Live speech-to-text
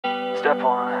Step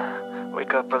 1, wake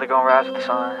up early, gonna rise with the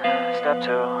sun. Step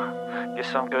 2, get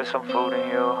some good, some food in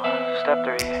you. Step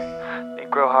 3,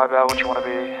 think real hard about what you wanna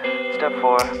be. Step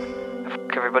 4,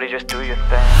 fuck everybody, just do your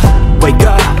thing. Wake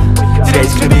up,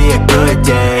 today's gonna be a good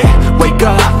day. Wake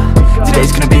up,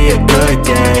 today's gonna be a good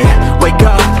day. Wake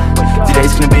up,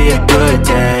 today's gonna be a good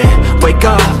day. Wake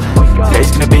up,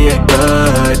 today's gonna be a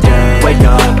good day. Wake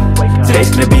up, today's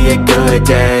gonna be a good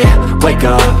day. Wake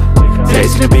up,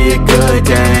 today's gonna be a good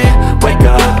day. Wake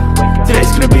up, today's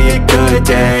gonna be a good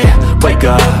day. Wake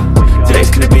up,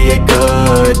 today's gonna be a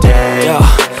good day. Yo,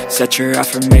 set your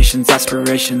affirmations,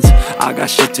 aspirations. I got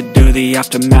shit to do, the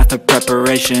aftermath of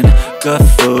preparation. Good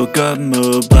food, good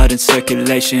mood, blood in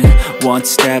circulation. One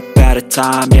step at a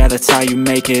time, yeah, that's how you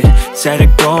make it. Set a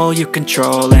goal you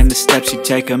control and the steps you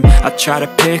take them. I try to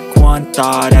pick one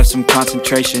thought, have some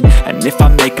concentration. And if I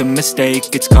make a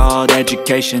mistake, it's called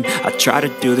education. I try to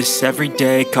do this every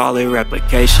day, call it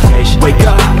replication. Wake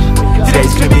up,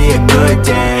 today's gonna be a good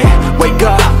day. Wake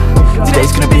up,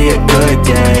 today's gonna be a good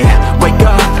day. Wake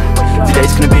up,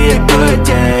 today's gonna be a good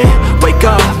day. Wake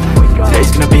up,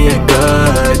 today's gonna be a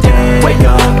good day. Wake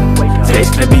up, today's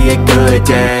gonna be a good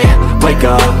day. Wake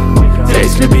up,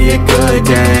 today's gonna be a good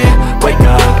day. Wake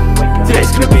up,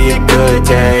 today's gonna be a good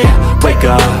day. Wake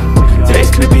up,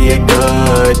 today's gonna be a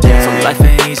good day. So life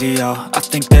ain't easy, yo, I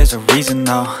think there's a reason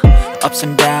though. Ups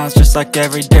and downs, just like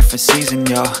every different season,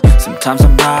 yo. Sometimes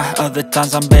I'm high, other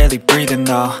times I'm barely breathing,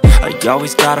 though. I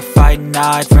always gotta fight and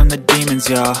hide from the demons,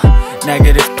 yo.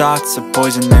 Negative thoughts are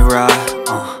poison, they rot.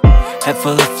 Head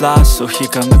full of flies, so here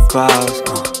come the clouds.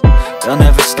 They'll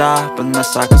never stop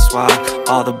unless I can swap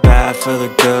all the bad for the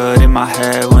good in my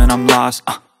head when I'm lost.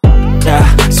 Yeah,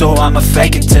 so I'ma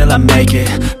fake it till I make it.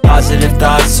 Positive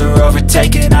thoughts are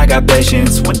overtaken, I got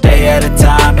patience. One day at a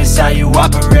time is how you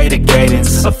operate a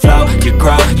cadence. A flow, you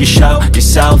grow, you show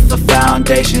yourself a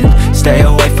foundation. Stay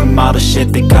away from all the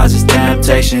shit that causes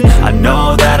temptation. I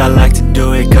know that I like to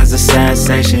do it cause it's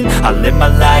sensation. I live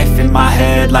my life in my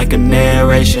head like a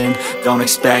narration. Don't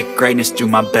expect greatness, do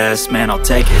my best, man, I'll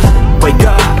take it. Wake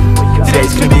up,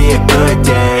 today's gonna be a good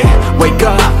day. Wake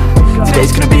up,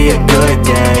 today's gonna be a good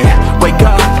day. Wake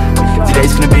up,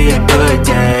 today's gonna be a good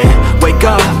day. Wake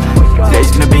up,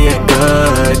 today's gonna be a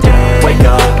good day. Wake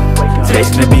up, today's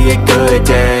gonna be a good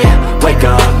day. Wake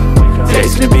up,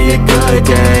 today's gonna be a good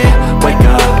day. Wake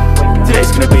up,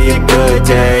 today's gonna be a good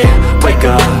day. Wake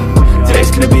up,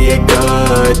 today's gonna be a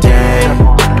good day.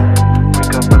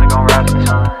 Wake up early, gonna rise with the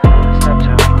sun. Step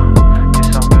 2, get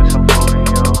some good, some food in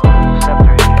you. Step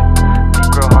 3,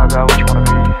 think real hard about what you wanna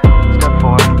be. Step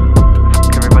 4,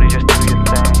 fuck everybody, just do your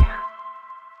thing.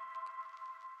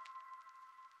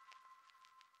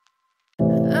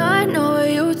 I know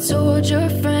you told your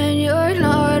friend you're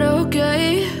not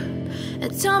okay,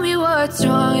 and tell me what's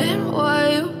wrong and why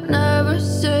you never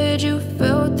said you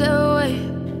felt that way.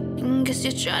 And guess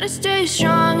you're trying to stay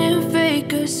strong and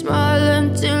fake a smile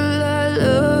until I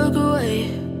look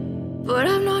away. But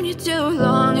I've known you too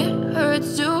long, it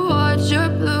hurts to watch your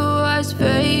blue eyes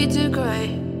fade to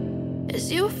gray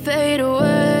as you fade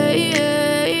away,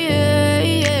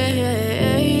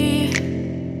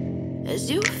 as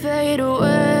you fade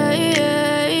away.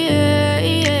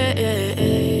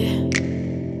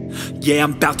 Yeah,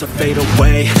 I'm about to fade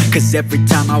away, cause every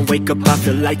time I wake up I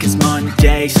feel like it's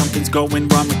Monday. Something's going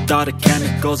wrong with all the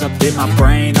chemicals up in my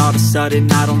brain. All of a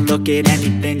sudden I don't look at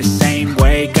anything the same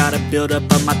way. Gotta build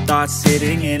up of my thoughts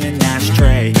sitting in an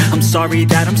ashtray. I'm sorry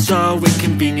that I'm so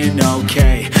inconvenient,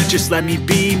 okay. Just let me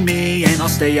be me and I'll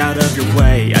stay out of your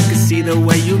way. I can see the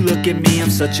way you look at me, I'm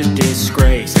such a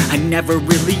disgrace. I never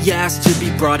really asked to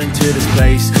be brought into this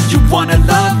place. You wanna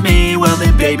love me? Well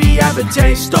then baby I have a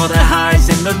taste. All the highs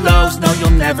and the lows, no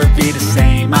you'll never be the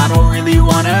same. I don't really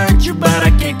wanna hurt you but I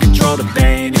can't control the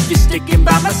pain. If you're sticking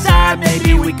by my side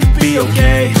maybe we could be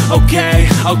okay. Okay,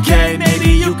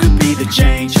 maybe you could be the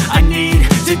change I need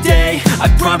today. I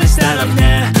promise that I've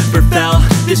never felt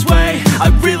this way. I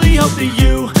really hope that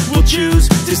you will choose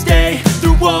to stay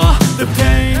through all the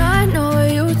pain. I know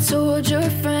you told your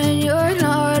friend you're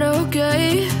not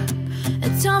okay,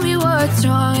 and tell me what's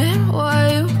wrong and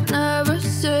why you never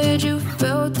said you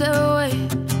felt that way.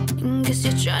 And guess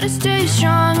you're trying to stay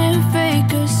strong and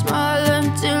fake a smile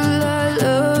until I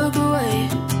look away.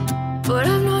 But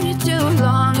I've known you too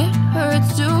long, it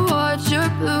hurts to watch your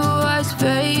blue eyes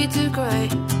fade to gray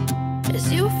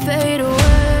as you fade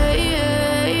away,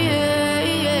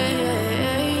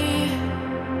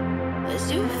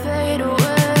 as you fade away,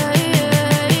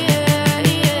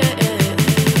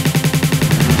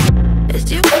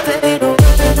 as you fade away. As you fade away.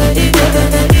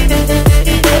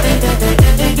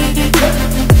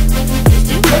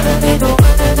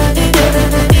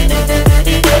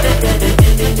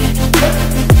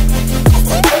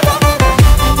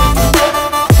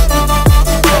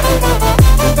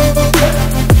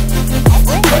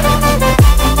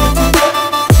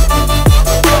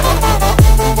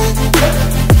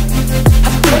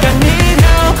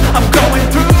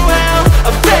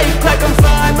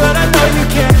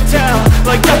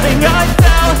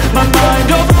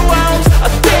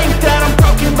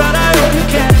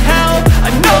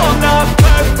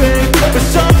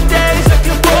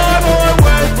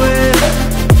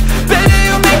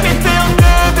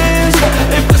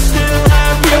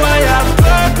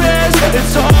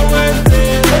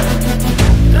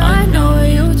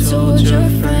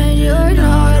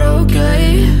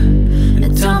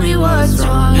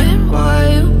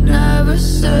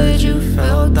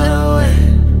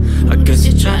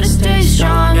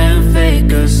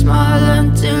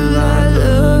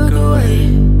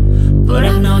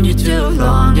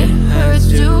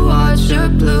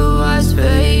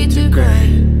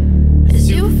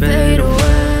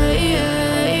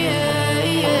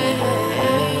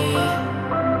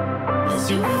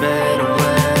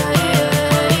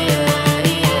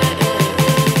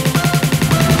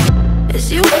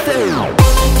 anything.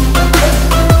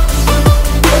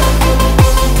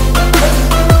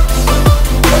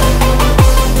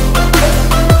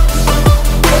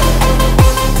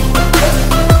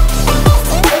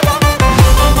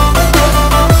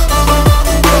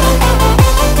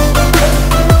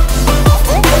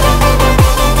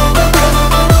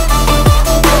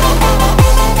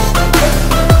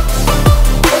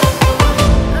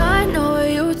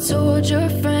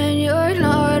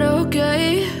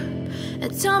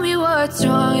 What's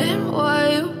wrong and why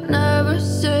you never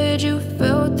said you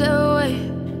felt that way?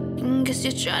 Guess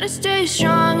you're trying to stay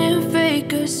strong and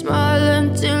fake a smile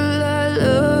until I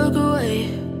look away.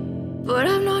 But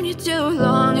I've known you too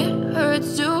long, it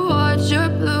hurts to watch your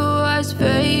blue eyes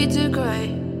fade to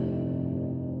gray.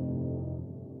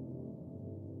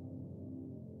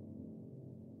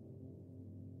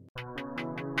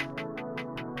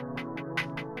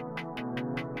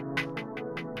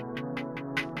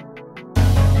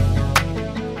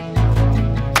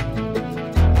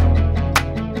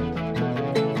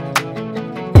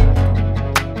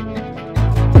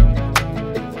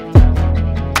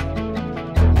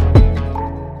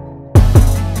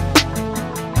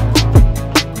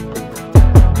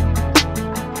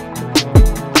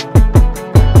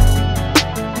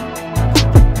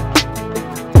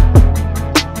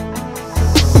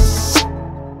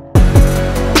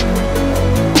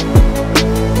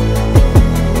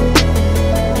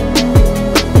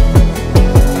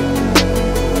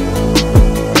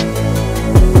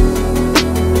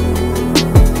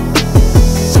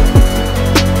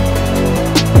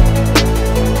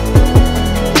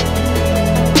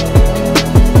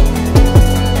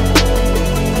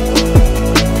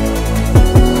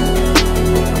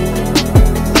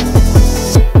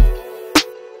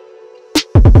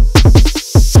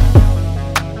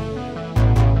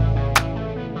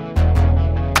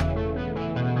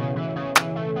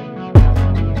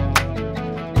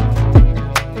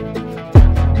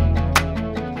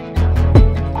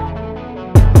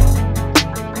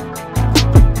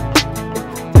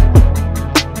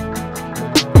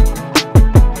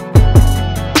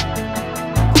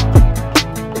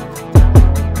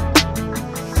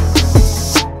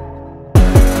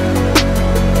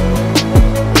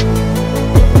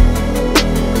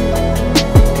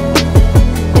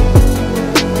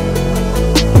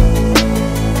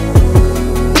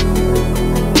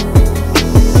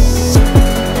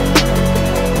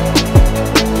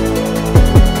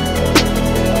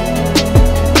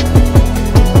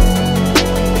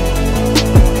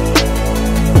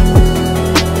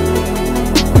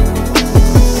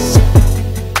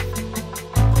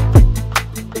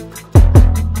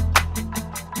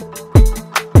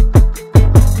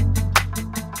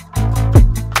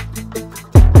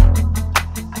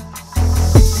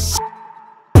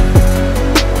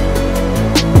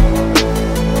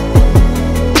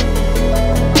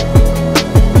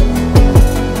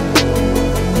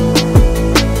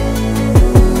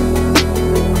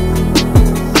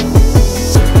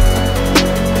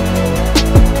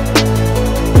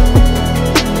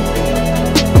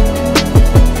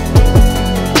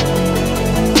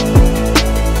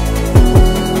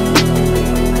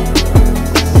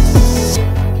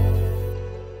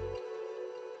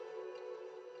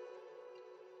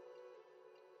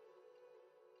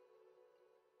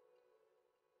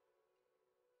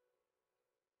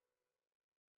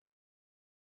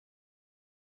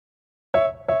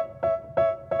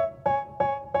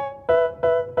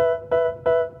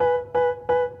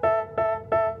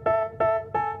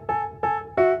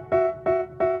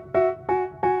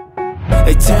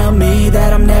 They tell me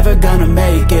that I'm never gonna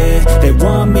make it. They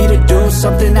want me to do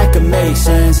something that could make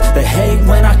sense. They hate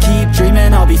when I keep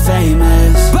dreaming I'll be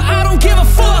famous, but I don't give a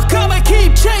fuck, I'ma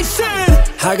keep chasing.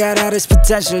 I got all this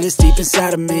potential that's deep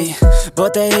inside of me,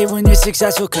 but they hate when you're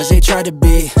successful cause they try to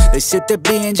be. They sit there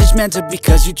being judgmental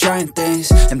because you're trying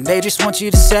things, and they just want you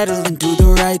to settle and do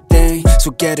the right thing. So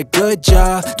get a good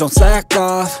job, don't slack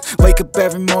off. Wake up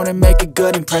every morning, make a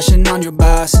good impression on your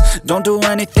boss. Don't do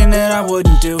anything that I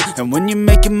wouldn't do, and when you're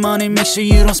making money, make sure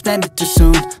you don't spend it too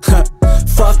soon.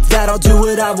 Fuck that, I'll do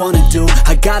what I wanna do.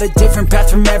 I got a different path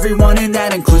from everyone and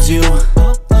that includes you.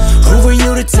 Who are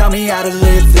you to tell me how to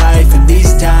live life? In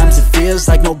these times it feels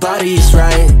like nobody's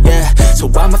right, yeah. So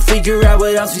I'ma figure out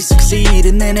what else we succeed,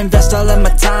 and then invest all of my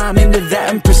time into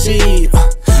that and proceed.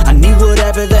 I need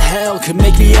whatever the hell could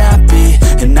make me happy,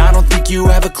 and I don't think you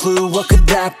have a clue what could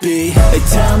that be. They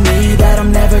tell me that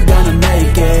I'm never gonna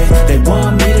make it. They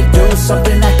want me to do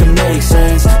something that can make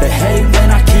sense. They hate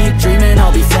when I keep dreaming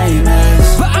I'll be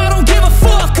famous, but I don't give a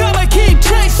fuck, I'ma keep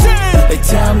chasing. They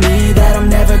tell me that I'm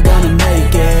never gonna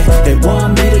make it. They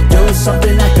want me to do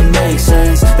something that can make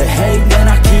sense.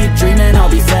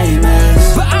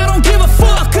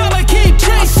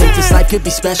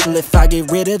 special if I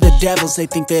get rid of the devils. They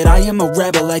think that I am a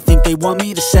rebel, I think they want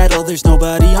me to settle. There's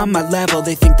nobody on my level,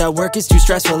 they think that work is too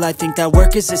stressful. I think that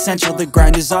work is essential, the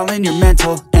grind is all in your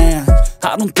mental. And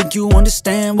I don't think you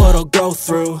understand what I'll go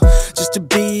through just to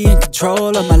be in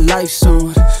control of my life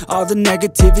soon. All the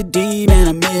negativity, man,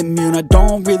 I'm immune. I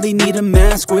don't really need a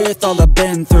mask with all I've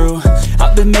been through.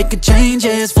 I've been making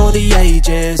changes for the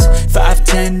ages.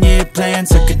 5-10 year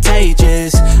plans are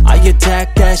contagious. I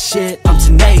attack that shit, I'm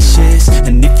tenacious.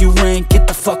 And if you ain't, get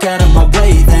the fuck out of my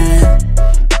way then.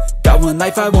 Got one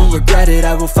life, I won't regret it.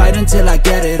 I will fight until I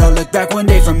get it. I'll look back one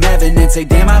day from heaven and say,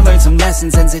 damn, I learned some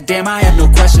lessons. And say, damn, I had no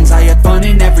questions. I had fun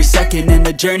in every second, and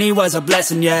the journey was a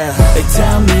blessing, yeah. They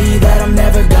tell me that I'm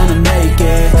never gonna make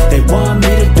it. They want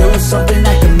me to do something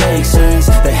that can make sense.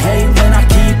 They hate when I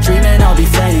keep dreaming I'll be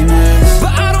famous.